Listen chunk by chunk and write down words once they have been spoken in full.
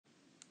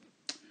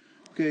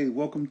Okay,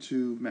 welcome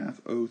to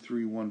Math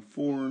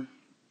 0314,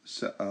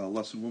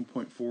 Lesson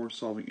 1.4,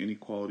 Solving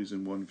Inequalities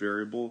in One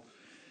Variable.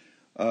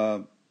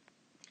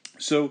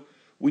 So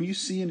when you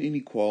see an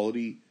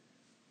inequality,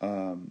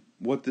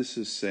 what this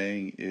is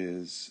saying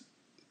is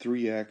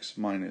 3x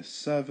minus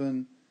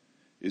 7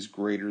 is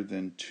greater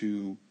than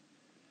 2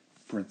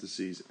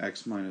 parentheses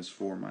x minus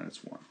 4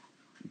 minus 1.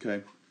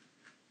 Okay?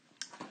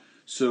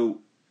 So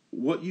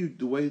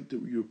the way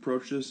that you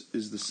approach this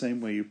is the same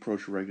way you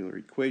approach a regular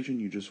equation.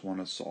 You just want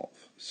to solve.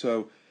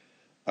 So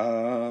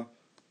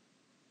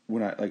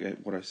what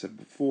I said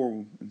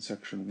before in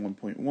section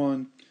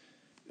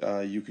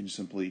 1.1, you can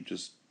simply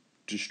just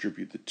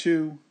distribute the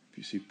 2. If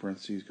you see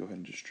parentheses, go ahead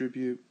and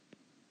distribute.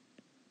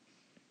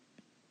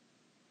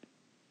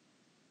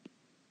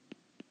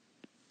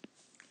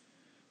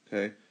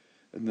 Okay,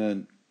 and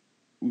then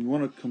we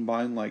want to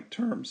combine like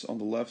terms. On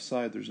the left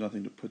side, there's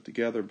nothing to put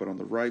together, but on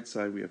the right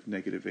side, we have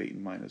negative 8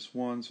 and minus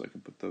 1, so I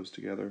can put those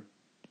together.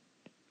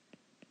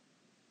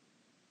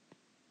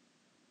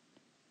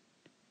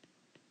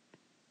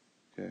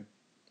 Okay,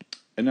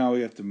 and now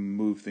we have to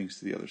move things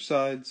to the other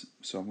sides,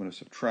 so I'm going to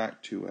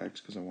subtract 2x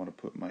because I want to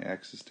put my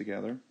x's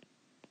together.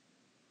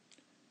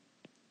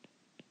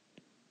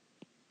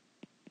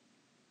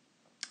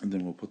 And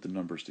then we'll put the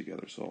numbers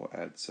together, so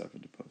I'll add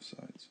 7 to both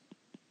sides.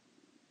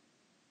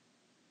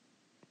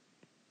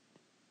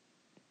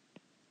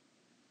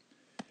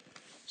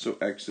 So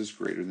x is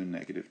greater than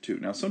negative 2.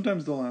 Now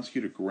sometimes they'll ask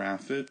you to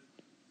graph it.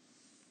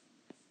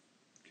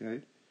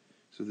 Okay,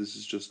 so this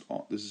is just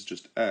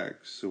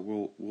x.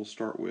 So we'll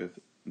start with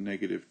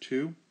negative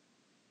 2,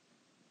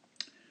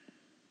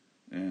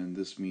 and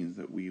this means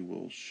that we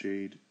will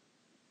shade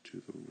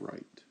to the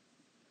right.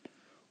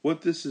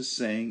 What this is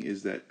saying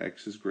is that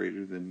x is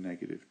greater than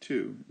negative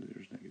 2.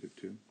 There's negative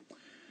 2,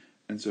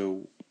 and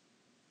so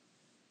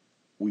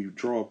we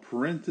draw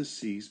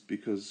parentheses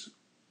because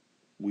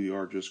we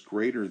are just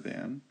greater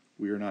than.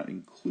 We are not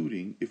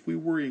including. If we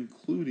were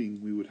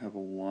including, we would have a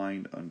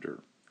line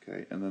under.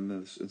 Okay, and then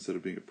this, instead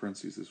of being a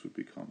parentheses, this would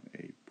become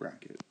a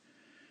bracket.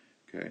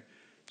 Okay,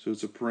 so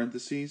it's a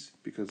parentheses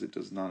because it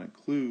does not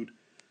include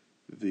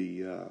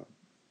the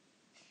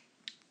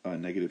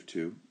negative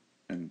 2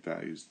 and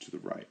values to the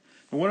right.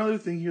 Now, one other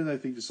thing here that I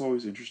think is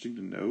always interesting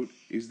to note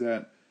is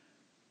that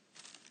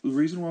the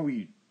reason why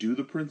we do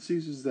the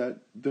parentheses is that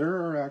there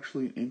are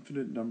actually an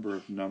infinite number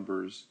of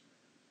numbers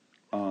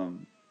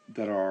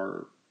that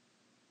are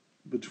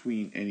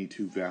between any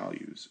two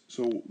values.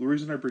 So the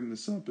reason I bring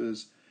this up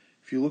is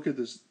if you look at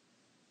this,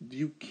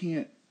 you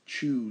can't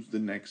choose the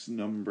next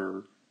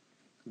number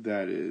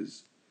that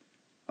is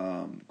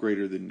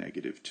greater than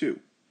negative 2.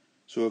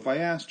 So if I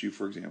asked you,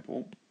 for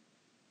example,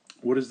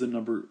 what's the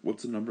number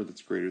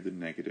that's greater than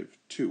negative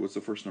 2? What's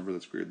the first number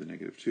that's greater than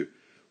negative 2?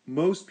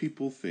 Most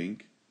people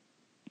think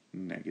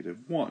negative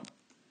 1,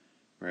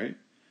 right?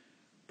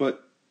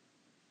 But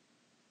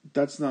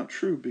that's not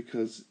true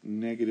because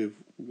negative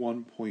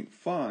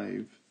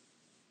 1.5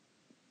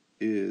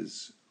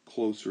 is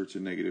closer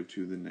to negative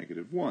 2 than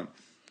negative 1.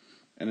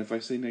 And if I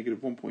say negative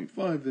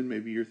 1.5, then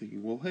maybe you're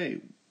thinking, well, hey,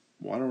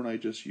 why don't I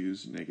just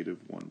use negative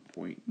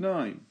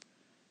 1.9?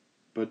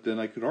 But then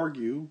I could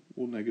argue,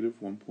 well, negative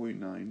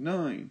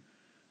 1.99.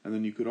 And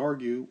then you could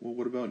argue, well,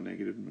 what about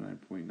negative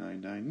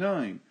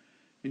 9.999?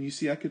 And you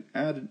see, I could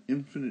add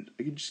I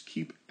could just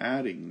keep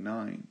adding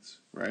 9s,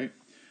 right?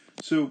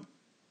 So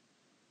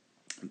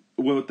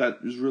what that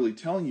is really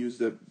telling you is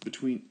that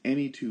between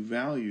any two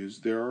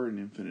values, there are an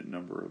infinite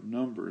number of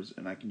numbers,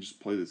 and I can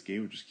just play this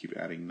game and just keep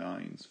adding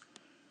 9s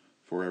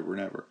forever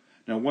and ever.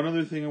 Now, one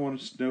other thing I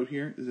want to note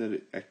here is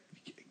that I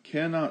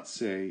cannot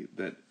say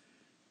that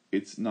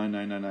it's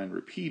 9999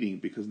 repeating,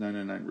 because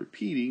 999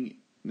 repeating,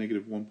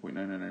 negative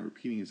 1.999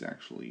 repeating is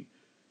actually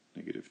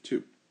negative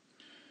 2.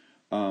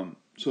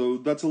 So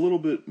that's a little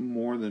bit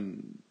more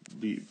than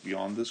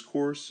beyond this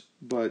course,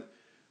 but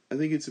I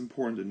think it's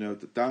important to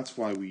note that that's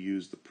why we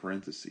use the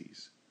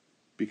parentheses,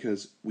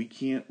 because we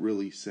can't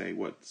really say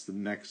what's the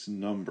next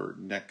number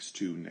next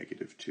to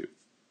negative 2,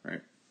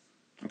 right?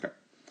 Okay.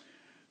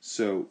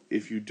 So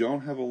if you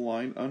don't have a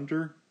line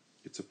under,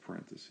 it's a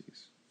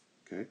parentheses.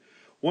 Okay.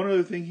 One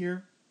other thing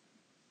here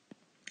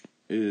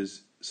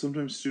is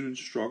sometimes students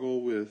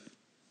struggle with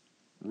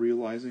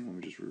realizing, let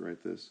me just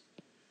rewrite this,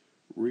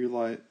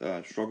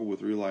 struggle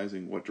with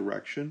realizing what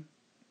direction.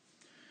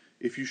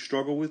 If you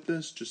struggle with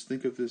this, just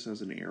think of this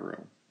as an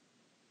arrow.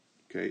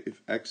 Okay,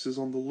 if x is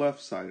on the left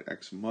side,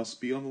 x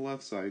must be on the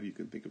left side, you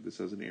can think of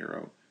this as an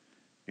arrow,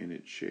 and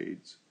it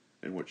shades.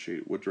 And what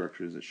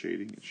direction is it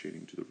shading? It's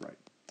shading to the right.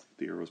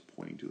 The arrow is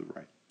pointing to the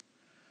right.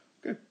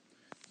 Okay,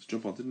 let's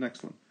jump on to the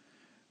next one.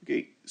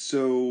 Okay,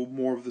 so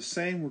more of the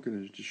same, we're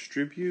going to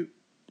distribute.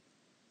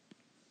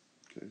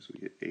 Okay, so we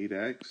get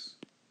 8x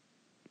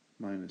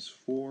minus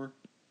 4,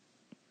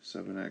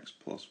 7x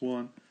plus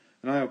 1.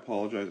 And I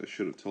apologize, I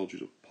should have told you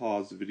to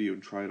pause the video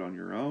and try it on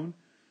your own.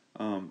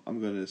 I'm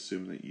going to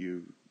assume that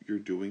you're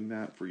doing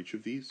that for each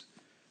of these.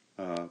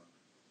 But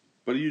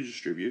you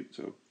distribute,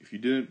 so if you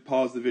didn't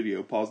pause the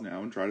video, pause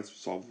now and try to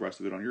solve the rest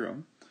of it on your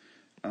own.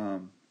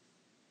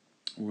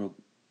 Well,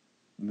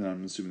 then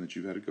I'm assuming that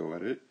you've had a go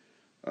at it.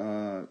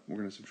 We're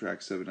going to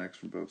subtract 7x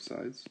from both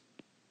sides.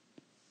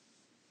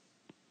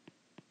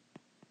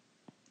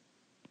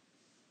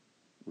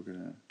 We're going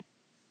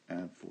to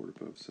add 4 to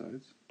both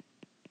sides.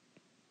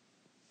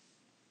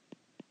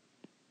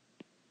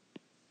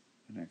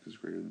 And x is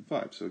greater than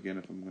 5. So again,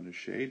 if I'm going to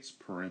shade, it's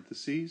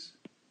parentheses,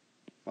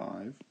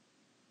 5.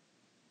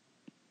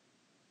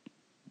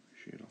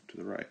 Shade off to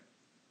the right.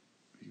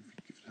 If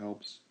it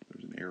helps,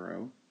 there's an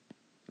arrow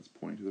that's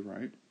pointing to the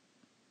right.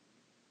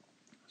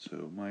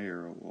 So my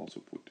arrow will also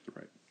point to the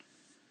right.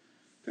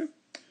 Okay,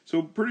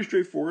 so pretty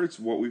straightforward. It's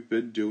what we've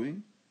been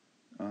doing.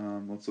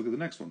 Let's look at the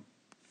next one.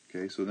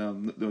 Okay, so now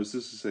notice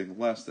this is saying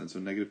less than, so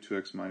negative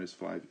 2x minus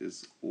 5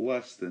 is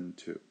less than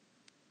 2.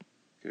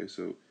 Okay,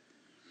 so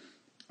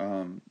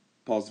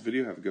pause the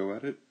video, have a go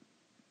at it,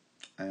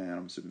 and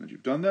I'm assuming that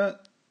you've done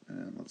that,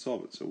 and let's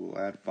solve it. So we'll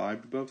add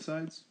 5 to both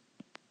sides.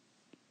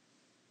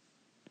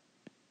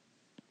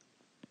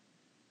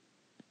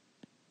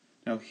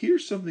 Now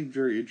here's something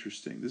very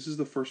interesting. This is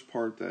the first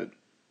part that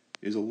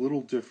is a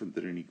little different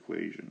than an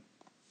equation.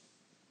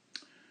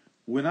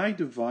 When I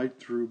divide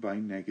through by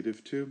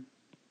negative 2,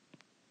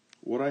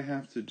 what I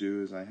have to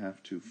do is I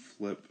have to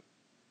flip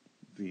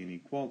the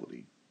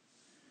inequality.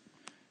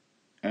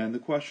 And the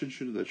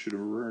question that should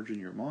emerge in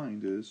your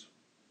mind is,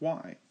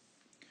 why?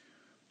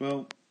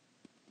 Well,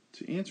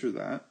 to answer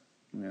that,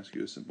 let me ask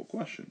you a simple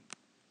question.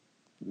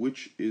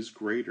 Which is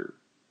greater,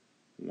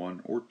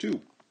 1 or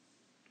 2?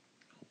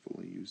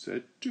 Hopefully you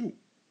said 2.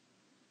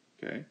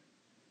 Okay?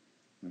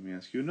 Let me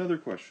ask you another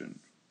question.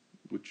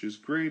 Which is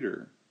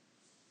greater,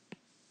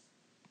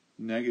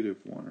 negative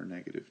 1 or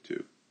negative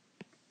 2?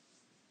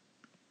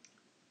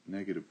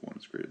 Negative 1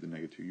 is greater than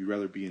negative 2. You'd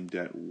rather be in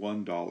debt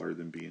 $1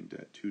 than be in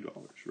debt $2,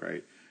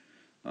 right?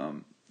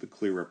 The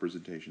clear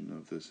representation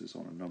of this is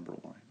on a number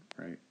line,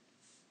 right?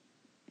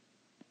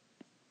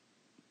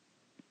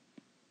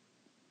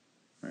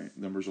 Right?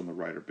 Numbers on the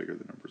right are bigger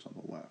than numbers on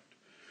the left.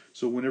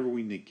 So whenever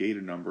we negate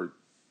a number,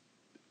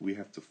 we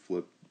have to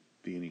flip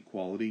the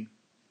inequality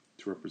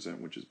to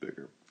represent which is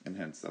bigger. And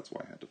hence, that's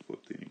why I had to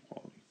flip the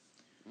inequality.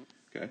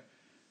 Okay?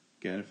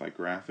 Again, if I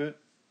graph it,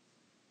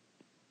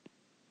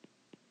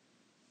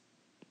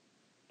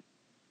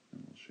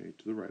 and we'll shade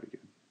to the right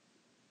again.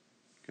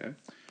 Okay?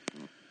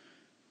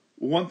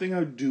 One thing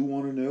I do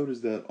want to note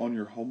is that on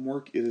your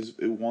homework,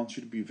 it wants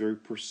you to be very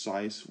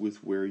precise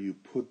with where you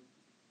put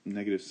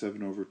negative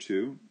 7 over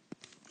 2.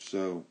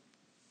 So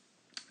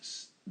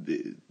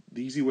the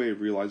easy way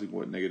of realizing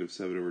what negative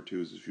 7 over 2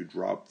 is if you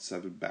drop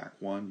 7 back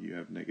 1, you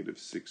have negative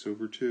 6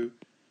 over 2.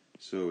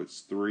 So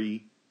it's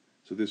 3.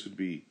 So this would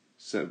be,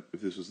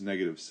 if this was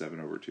negative 7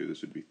 over 2,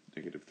 this would be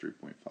negative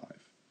 3.5.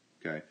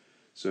 Okay?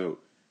 So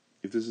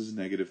if this is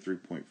negative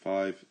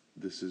 3.5,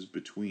 this is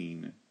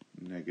between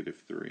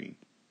negative 3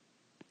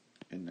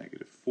 and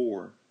negative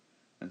 4.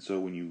 And so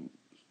when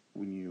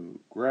you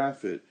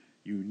graph it,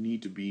 you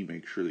need to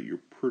make sure that you're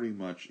pretty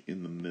much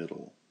in the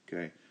middle.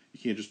 Okay? You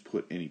can't just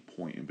put any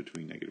point in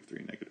between negative 3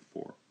 and negative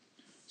 4.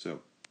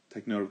 So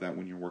take note of that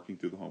when you're working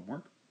through the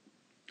homework.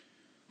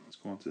 Let's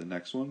go on to the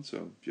next one.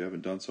 So if you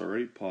haven't done so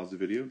already, pause the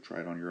video, try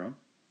it on your own.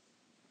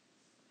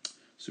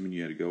 Assuming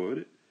you had to go at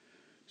it.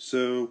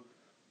 So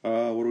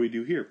what do we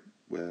do here?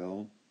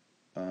 Well,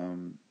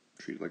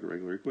 treat it like a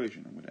regular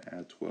equation. I'm going to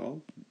add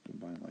 12,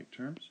 combine like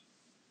terms.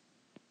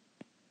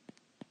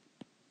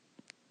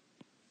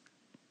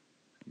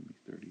 Give me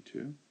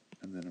 32.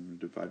 And then I'm going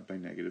to divide by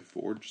negative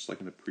 4, just like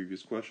in the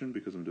previous question.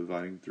 Because I'm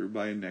dividing through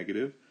by a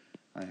negative,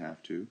 I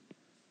have to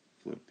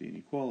flip the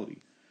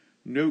inequality.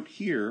 Note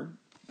here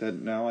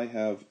that now I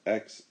have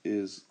x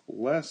is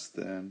less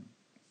than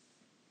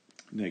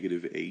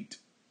negative 8.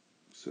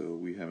 So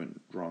we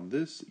haven't drawn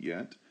this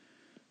yet,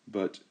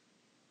 but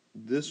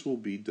this will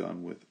be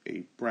done with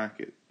a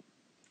bracket.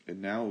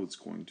 And now it's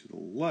going to the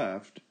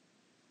left,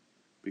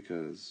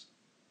 because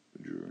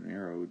if I drew an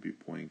arrow, it would be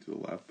pointing to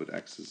the left, but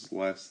x is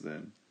less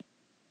than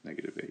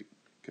negative 8.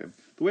 Okay.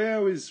 The way I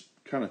always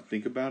kind of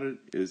think about it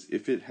is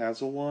if it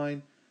has a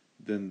line,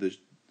 then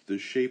the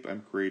shape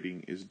I'm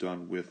creating is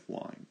done with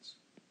lines.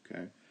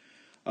 Okay.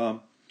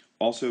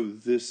 Also,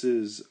 this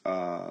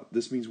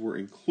means we're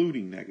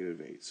including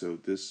negative 8. So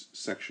this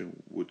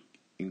section would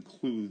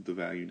include the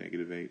value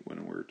negative 8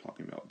 when we're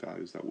talking about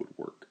values that would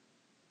work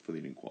for the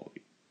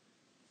inequality.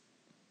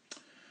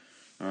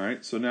 All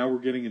right. So now we're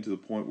getting into the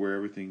point where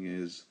everything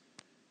is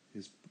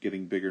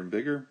getting bigger and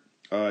bigger.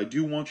 I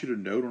do want you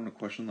to note on a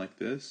question like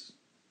this,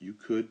 you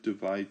could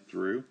divide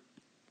through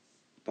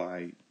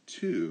by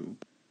 2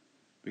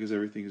 because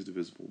everything is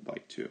divisible by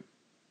 2.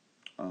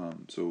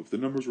 So if the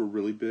numbers were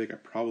really big, I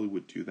probably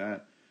would do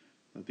that.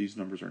 These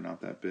numbers are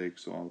not that big,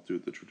 so I'll do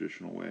it the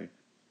traditional way,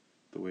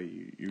 the way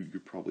you're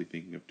probably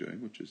thinking of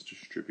doing, which is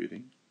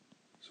distributing.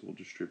 So we'll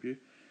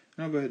distribute.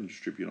 And I'll go ahead and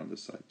distribute on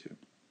this side too.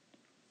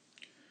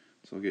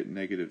 So I'll get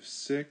negative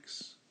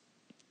 6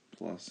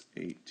 plus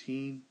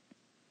 18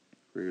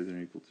 greater than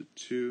or equal to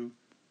 2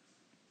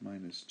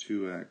 minus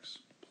 2x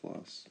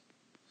plus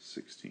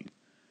 16.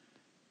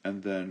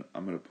 And then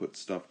I'm going to put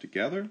stuff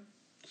together.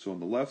 So on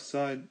the left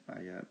side,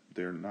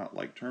 they're not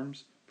like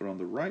terms, but on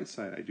the right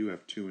side, I do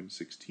have 2 and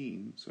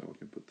 16, so I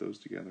can put those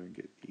together and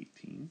get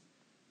 18.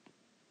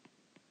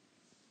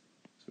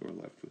 So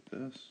we're left with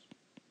this.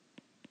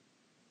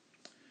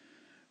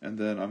 And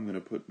then I'm going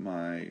to put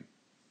my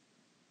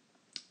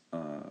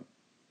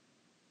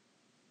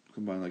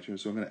combined like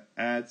terms. So I'm going to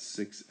add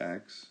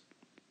 6x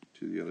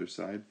to the other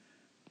side.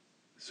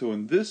 So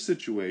in this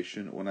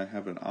situation, when I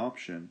have an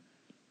option,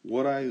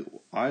 what I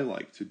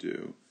like to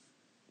do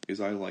is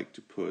I like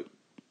to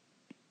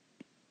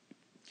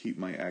keep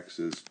my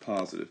x's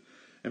positive.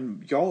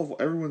 And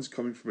everyone's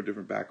coming from a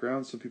different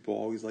background. Some people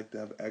always like to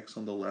have x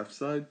on the left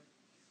side.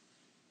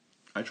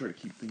 I try to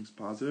keep things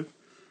positive.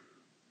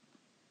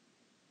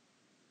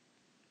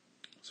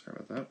 Sorry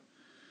about that.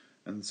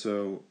 And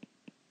so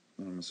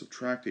I'm going to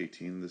subtract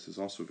 18. This is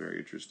also very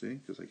interesting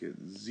because I get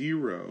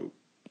 0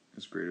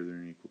 is greater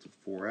than or equal to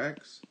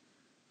 4x.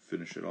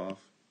 Finish it off.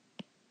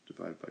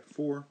 Divide by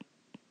 4.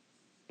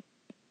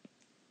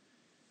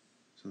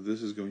 So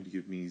this is going to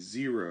give me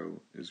 0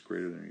 is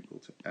greater than or equal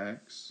to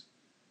x,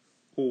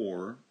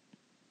 or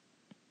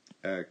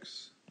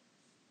x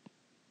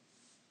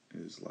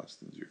is less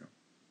than 0.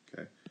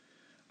 Okay.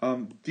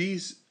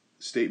 These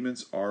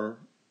statements are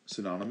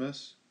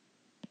synonymous.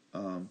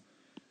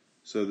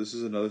 So this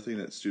is another thing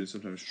that students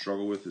sometimes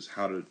struggle with, is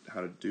how to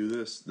do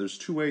this. There's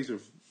 2 ways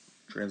of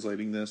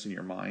translating this in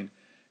your mind.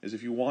 Is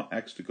if you want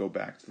x to go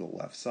back to the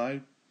left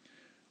side,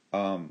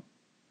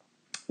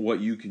 what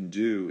you can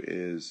do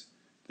is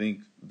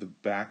think the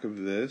back of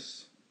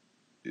this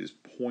is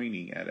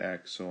pointing at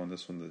x, so on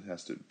this one that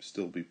has to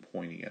still be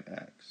pointing at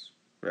x,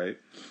 right?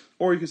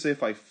 Or you can say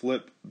if I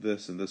flip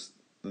this and this,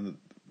 then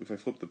if I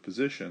flip the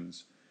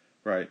positions,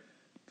 right,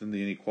 then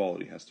the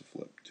inequality has to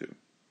flip too.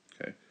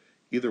 Okay,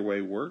 either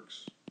way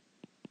works.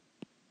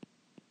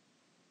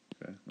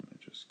 Okay, let me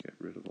just get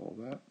rid of all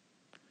that.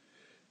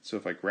 So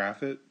if I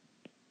graph it,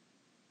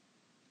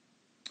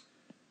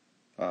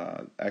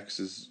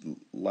 x is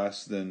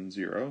less than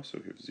 0, so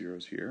we have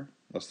 0's here,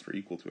 less than or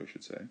equal to, I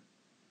should say. And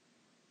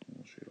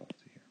we'll shade off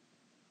to here.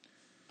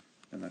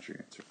 And that's your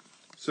answer.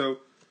 So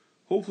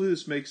hopefully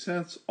this makes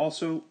sense.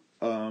 Also,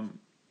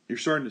 you're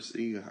starting to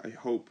see, I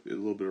hope, a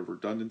little bit of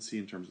redundancy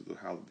in terms of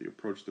how they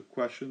approach the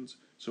questions.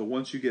 So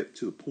once you get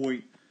to the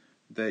point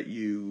that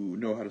you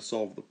know how to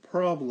solve the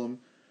problem,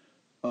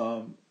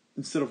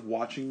 instead of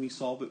watching me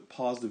solve it,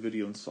 pause the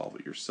video and solve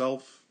it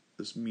yourself.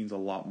 This means a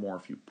lot more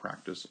if you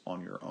practice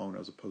on your own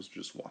as opposed to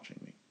just watching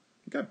me.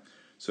 Okay,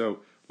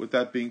 so with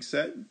that being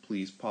said,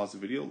 please pause the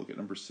video, look at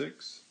number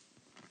 6,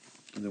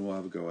 and then we'll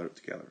have a go at it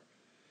together.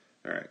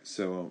 All right,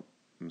 so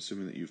I'm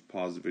assuming that you've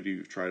paused the video,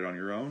 you've tried it on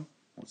your own.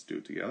 Let's do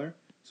it together.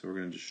 So we're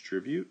going to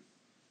distribute.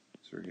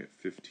 So we're going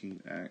to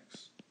get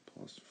 15x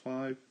plus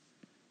 5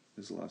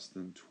 is less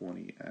than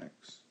 20x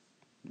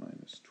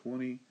minus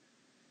 20.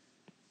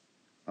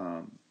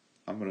 I'm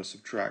going to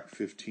subtract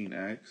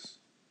 15x.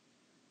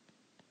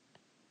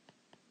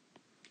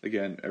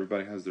 Again,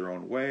 everybody has their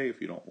own way. If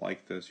you don't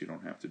like this, you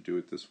don't have to do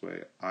it this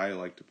way. I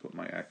like to put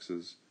my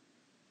x's.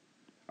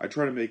 I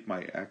try to make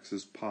my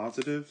x's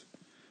positive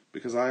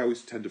because I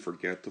always tend to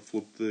forget to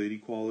flip the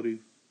inequality.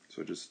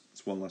 So it's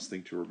one less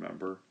thing to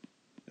remember.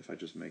 If I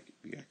just make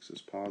the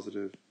x's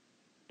positive,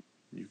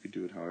 you could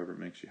do it however it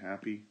makes you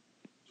happy.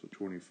 So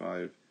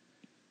 25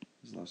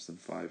 is less than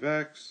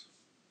 5x.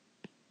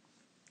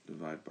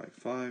 Divide by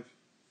 5.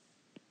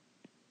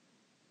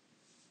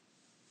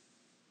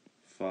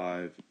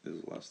 5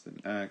 is less than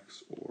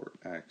x, or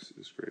x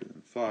is greater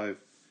than 5.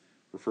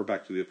 Refer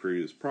back to the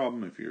previous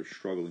problem if you're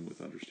struggling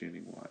with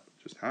understanding what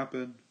just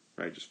happened.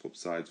 Right, just flip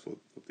sides, flip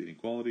the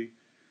inequality.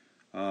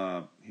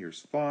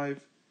 Here's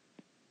 5.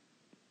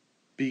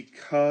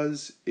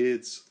 Because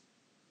it's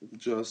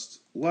just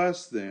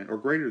less than or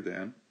greater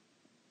than,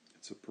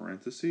 it's a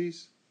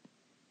parentheses.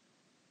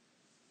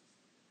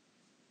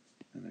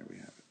 And there we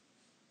have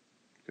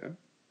it. Okay.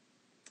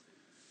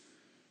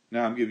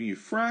 Now I'm giving you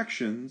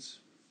fractions.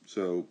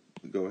 So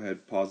go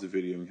ahead, pause the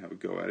video and have a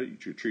go at it.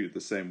 You treat it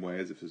the same way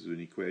as if this was an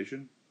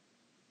equation.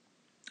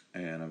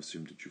 And I've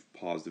assumed that you've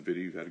paused the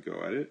video, you've had a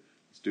go at it.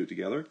 Let's do it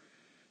together.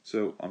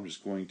 So I'm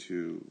just going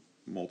to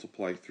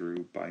multiply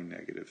through by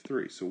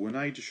 -3. So when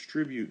I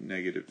distribute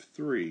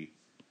 -3,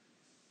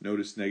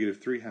 notice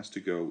 -3 has to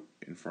go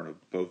in front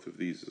of both of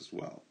these as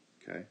well.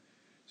 Okay.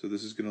 So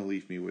this is going to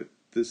leave me with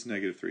this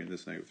 -3 and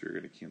this -3 are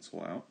going to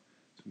cancel out.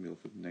 So I'm going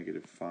to be left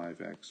with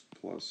 -5x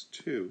plus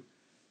 2.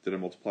 Did I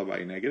multiply by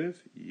a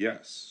negative?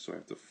 Yes. So I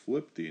have to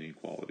flip the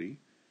inequality.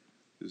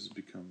 This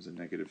becomes a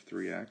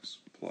 -3x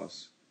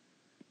plus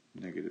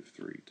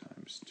 -3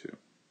 times 2.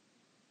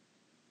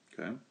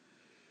 Okay.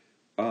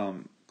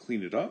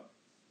 Clean it up.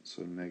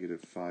 So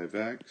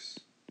 -5x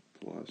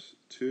plus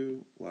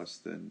 2 less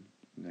than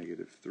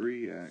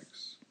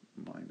 -3x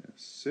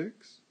minus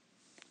 6.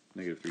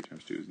 -3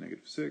 times 2 is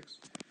 -6.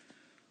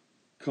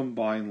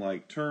 Combine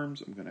like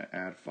terms. I'm going to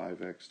add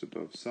 5x to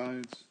both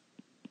sides.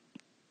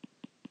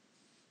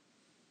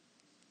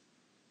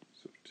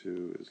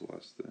 2 is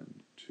less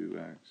than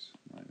 2x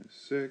minus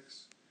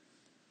 6.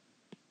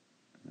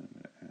 And then I'm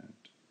going to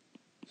add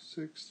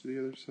 6 to the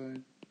other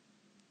side.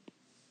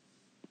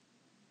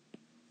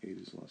 8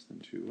 is less than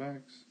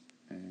 2x.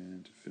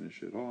 And to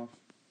finish it off,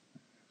 I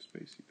have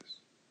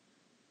spaces.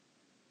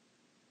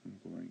 I'm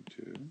going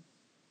to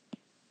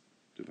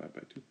divide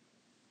by 2.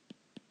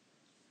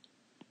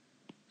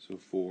 So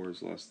 4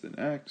 is less than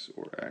x,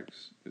 or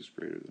x is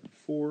greater than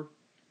 4.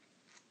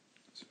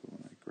 So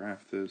when I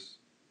graph this,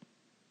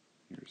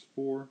 here's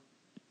 4.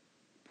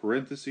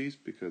 Parentheses,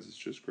 because it's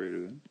just greater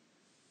than.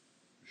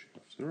 Push it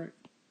off to the right.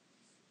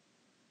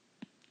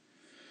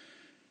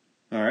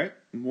 Alright,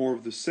 more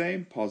of the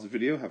same. Pause the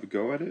video, have a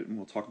go at it, and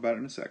we'll talk about it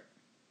in a sec.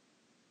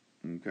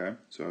 Okay,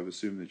 so I've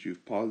assumed that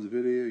you've paused the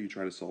video, you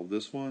try to solve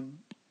this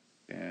one,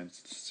 and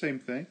it's the same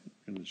thing.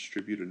 I'm going to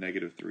distribute a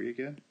 -3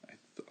 again. I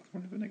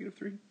don't have a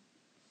 -3.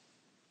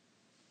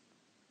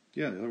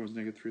 Yeah, the other one's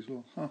 -3 as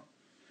well. Huh.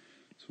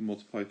 So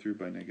multiply through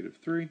by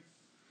 -3.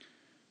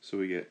 So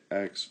we get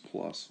x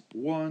plus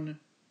 1.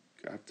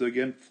 I have to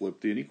again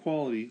flip the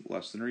inequality,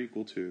 less than or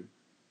equal to.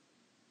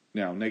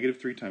 Now,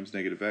 -3 times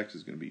 -x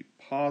is going to be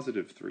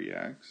positive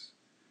 3x.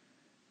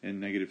 And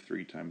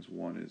 -3 times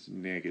 1 is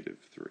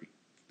 -3.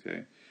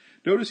 Okay.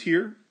 Notice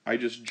here, I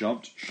just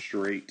jumped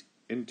straight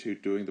into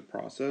doing the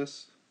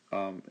process.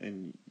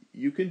 And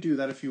you can do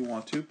that if you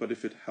want to, but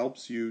if it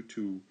helps you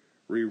to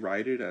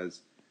rewrite it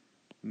as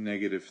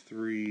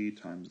 -3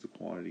 times the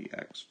quantity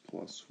x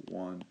plus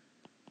 1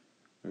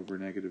 over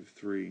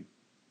 -3,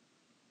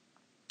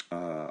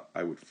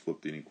 I would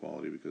flip the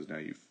inequality, because now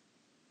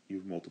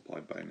you've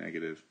multiplied by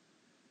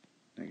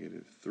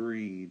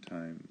 -3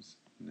 times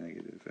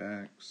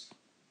 -x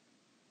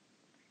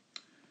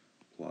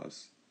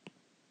plus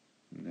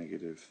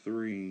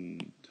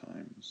 -3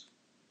 times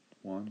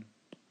 1.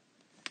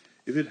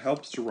 If it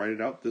helps to write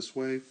it out this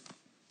way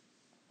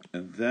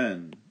and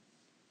then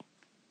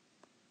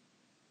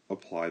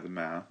apply the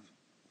math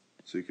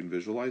so you can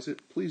visualize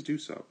it, please do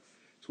so.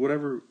 It's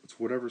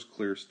whatever's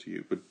clearest to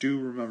you. But do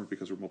remember,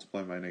 because we're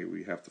multiplying by negative,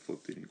 we have to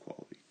flip the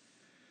inequality.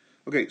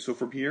 Okay, so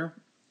from here,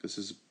 this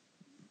is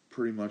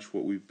pretty much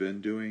what we've been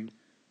doing.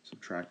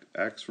 Subtract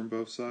x from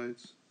both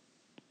sides.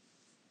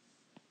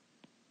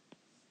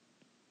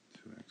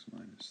 2x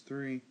minus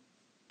 3.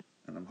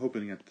 And I'm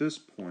hoping at this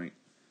point,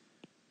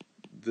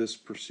 this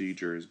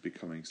procedure is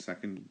becoming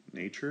second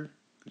nature,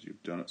 because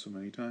you've done it so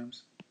many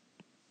times.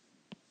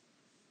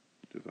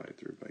 Divide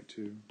through by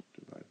 2,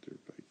 divide through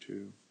by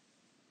 2.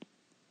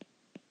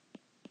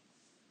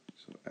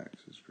 So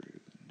x is greater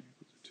than or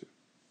equal to 2.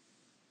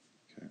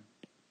 Okay.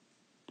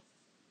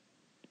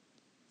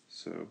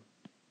 So,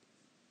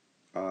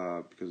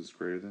 because it's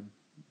greater than,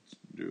 let's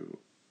do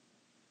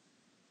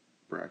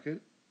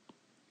bracket,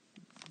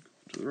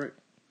 go to the right.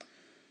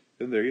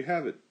 And there you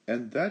have it.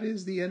 And that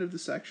is the end of the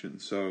section.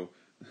 So,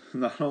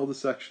 not all the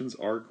sections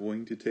are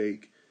going to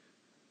take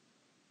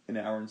an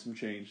hour and some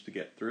change to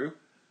get through.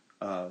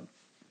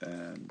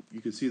 And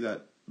you can see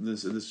that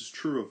this is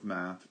true of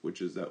math,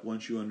 which is that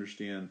once you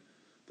understand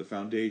the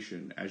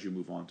foundation, as you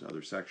move on to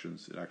other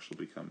sections, it actually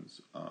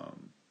becomes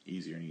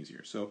easier and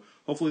easier. So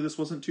hopefully this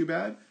wasn't too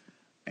bad,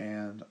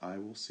 and I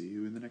will see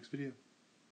you in the next video.